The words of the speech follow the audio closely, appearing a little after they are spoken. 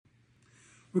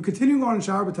We're continuing on in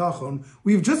Shiur Bitachon.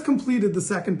 We've just completed the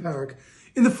second parak.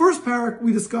 In the first parak,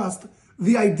 we discussed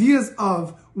the ideas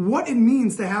of what it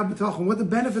means to have Bitachon, what the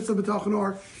benefits of Bitachon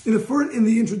are. In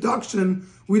the introduction,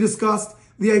 we discussed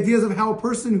the ideas of how a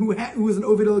person who is an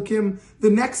Oved Elokim, the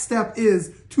next step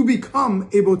is to become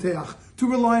a Boteach,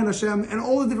 to rely on Hashem, and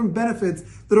all the different benefits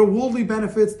that are worldly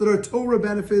benefits, that are Torah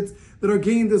benefits, that are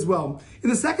gained as well. In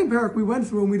the second parak, we went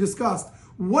through and we discussed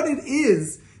what it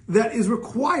is that is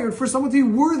required for someone to be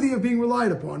worthy of being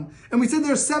relied upon. And we said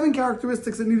there are 7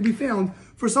 characteristics that need to be found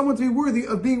for someone to be worthy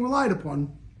of being relied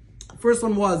upon. First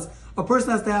one was a person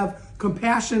has to have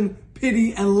compassion,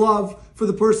 pity, and love for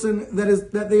the person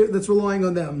that's relying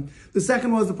on them. The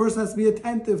second was the person has to be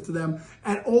attentive to them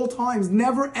at all times,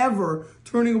 never ever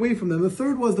turning away from them. The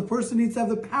third was the person needs to have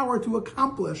the power to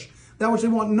accomplish that which they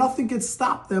want. Nothing can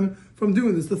stop them from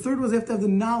doing this. The third was they have to have the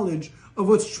knowledge of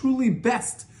what's truly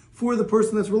best for the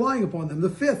person that's relying upon them. The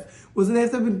fifth was that they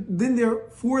have to have been there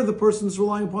for the person that's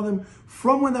relying upon them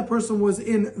from when that person was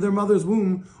in their mother's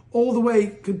womb all the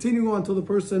way, continuing on until the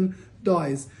person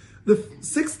dies. The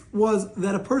sixth was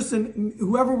that a person,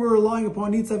 whoever we're relying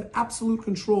upon, needs to have absolute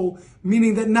control,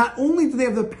 meaning that not only do they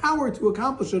have the power to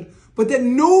accomplish it, but that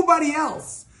nobody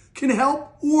else can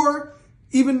help or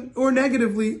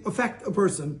negatively affect a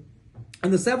person.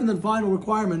 And the seventh and final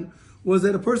requirement was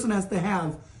that a person has to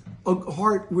have a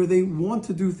heart where they want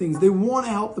to do things. They want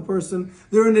to help the person.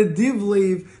 They're in a div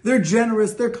leiv. They're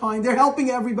generous. They're kind. They're helping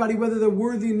everybody, whether they're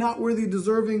worthy, not worthy,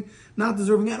 deserving, not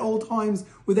deserving, at all times,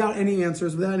 without any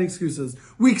answers, without any excuses.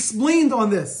 We explained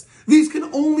on this. These can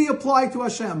only apply to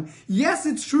Hashem. Yes,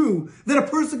 it's true that a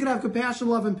person can have compassion,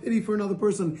 love, and pity for another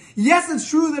person. Yes, it's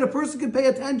true that a person can pay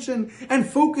attention and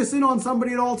focus in on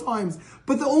somebody at all times.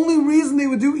 But the only reason they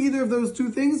would do either of those two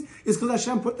things is because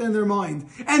Hashem put that in their mind.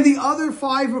 And the other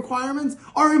 5 requirements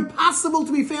are impossible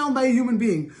to be found by a human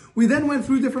being. We then went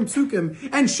through different psukim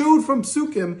and showed from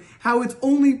psukim how it's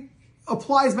only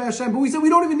applies by Hashem. But we said we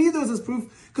don't even need those as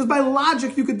proof, because by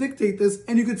logic you could dictate this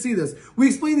and you could see this. We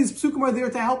explained these psukim are there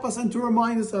to help us and to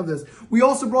remind us of this. We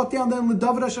also brought down then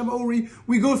L'David Hashem Ori.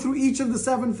 We go through each of the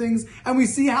 7 things and we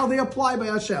see how they apply by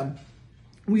Hashem.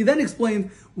 We then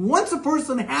explained, once a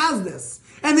person has this,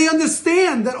 and they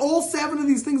understand that all 7 of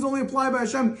these things only apply by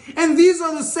Hashem, and these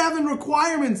are the 7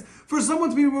 requirements for someone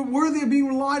to be worthy of being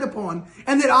relied upon,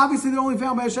 and that obviously they're only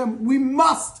found by Hashem, we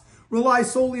must rely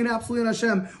solely and absolutely on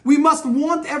Hashem. We must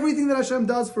want everything that Hashem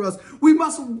does for us. We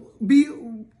must be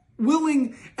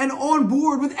willing and on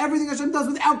board with everything Hashem does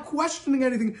without questioning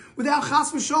anything, without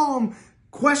chas v'shalom,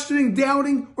 questioning,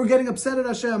 doubting, or getting upset at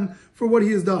Hashem for what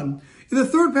He has done. In the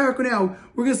third paragraph now,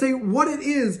 we're going to say what it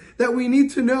is that we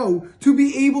need to know to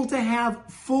be able to have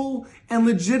full and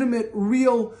legitimate,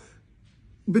 real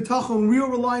Bitachon, real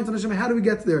reliance on Hashem. How do we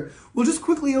get there? We'll just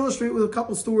quickly illustrate with a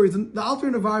couple stories. And the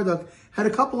Alter Nevardak had a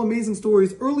couple amazing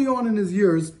stories early on in his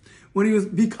years when he was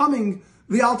becoming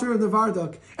the Alter of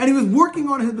Nevardak, and he was working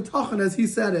on his Bitachon, as he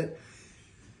said it.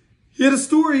 He had a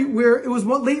story where it was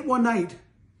late one night,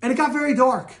 and it got very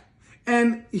dark,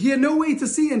 and he had no way to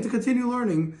see and to continue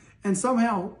learning, and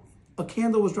somehow a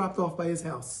candle was dropped off by his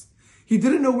house. He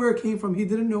didn't know where it came from. He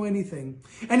didn't know anything.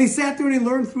 And he sat there and he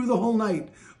learned through the whole night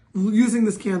using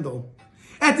this candle.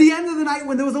 At the end of the night,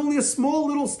 when there was only a small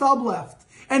little stub left,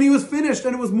 and he was finished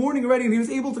and it was morning already and he was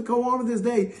able to go on with his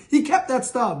day, he kept that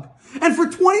stub. And for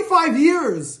 25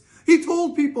 years, he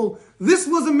told people, this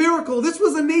was a miracle. This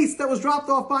was a nace that was dropped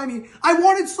off by me. I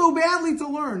wanted so badly to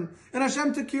learn, and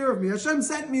Hashem took care of me. Hashem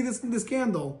sent me this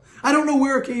candle. I don't know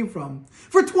where it came from.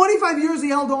 For 25 years, he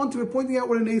held on to it, pointing out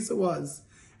what a nace it was.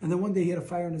 And then one day he had a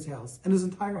fire in his house, and his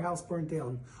entire house burnt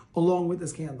down along with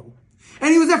this candle.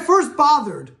 And he was at first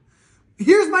bothered.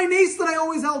 Here's my nace that I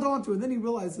always held on to. And then he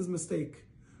realized his mistake,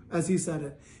 as he said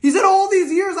it. He said, all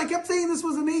these years I kept saying this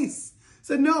was an ace. He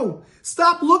said, no,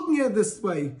 stop looking at it this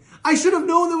way. I should have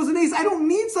known there was an ace. I don't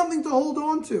need something to hold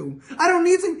on to.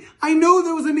 I know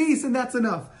there was an ace, and that's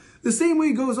enough. The same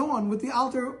way goes on with the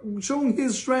Alter showing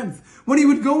his strength. When he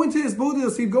would go into his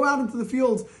bodhios, he'd go out into the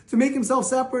fields to make himself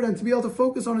separate and to be able to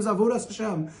focus on his avodas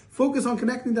Hashem, focus on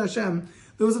connecting to Hashem.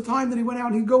 There was a time that he went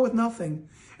out and he'd go with nothing.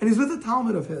 And he's with a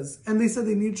Talmud of his. And they said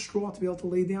they need straw to be able to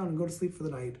lay down and go to sleep for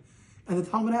the night. And the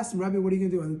Talmud asked him, Rabbi, what are you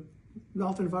going to do? And the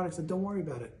Alter Nevardak said, don't worry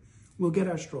about it. We'll get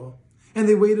our straw. And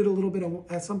they waited a little bit. And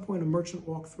at some point, a merchant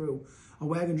walked through, a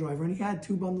wagon driver, and he had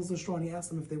 2 bundles of straw, and he asked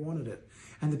them if they wanted it.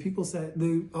 And the people said,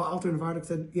 the Alter Nevardak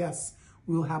said, yes,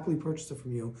 we will happily purchase it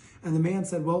from you. And the man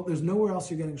said, well, there's nowhere else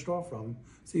you're getting straw from.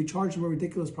 So he charged him a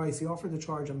ridiculous price. He offered to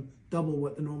charge him double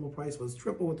what the normal price was,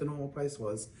 triple what the normal price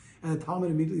was. And the Talmud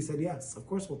immediately said, yes, of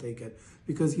course we'll take it.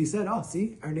 Because he said, oh,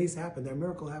 see, our nace happened, our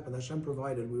miracle happened, Hashem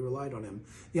provided, we relied on him.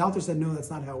 The Alter said, no,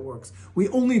 that's not how it works. We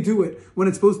only do it when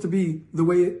it's supposed to be the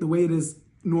way it is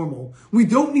normal. We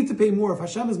don't need to pay more. If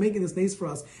Hashem is making this nace for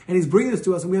us and He's bringing this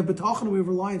to us and we have bitachon and we have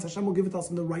reliance, Hashem will give it to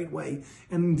us in the right way.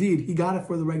 And indeed, He got it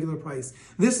for the regular price.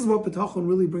 This is what bitachon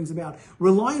really brings about.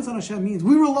 Reliance on Hashem means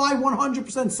we rely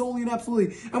 100% solely and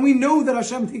absolutely. And we know that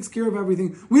Hashem takes care of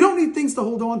everything. We don't need things to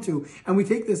hold on to. And we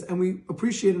take this and we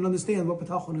appreciate and understand what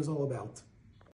bitachon is all about.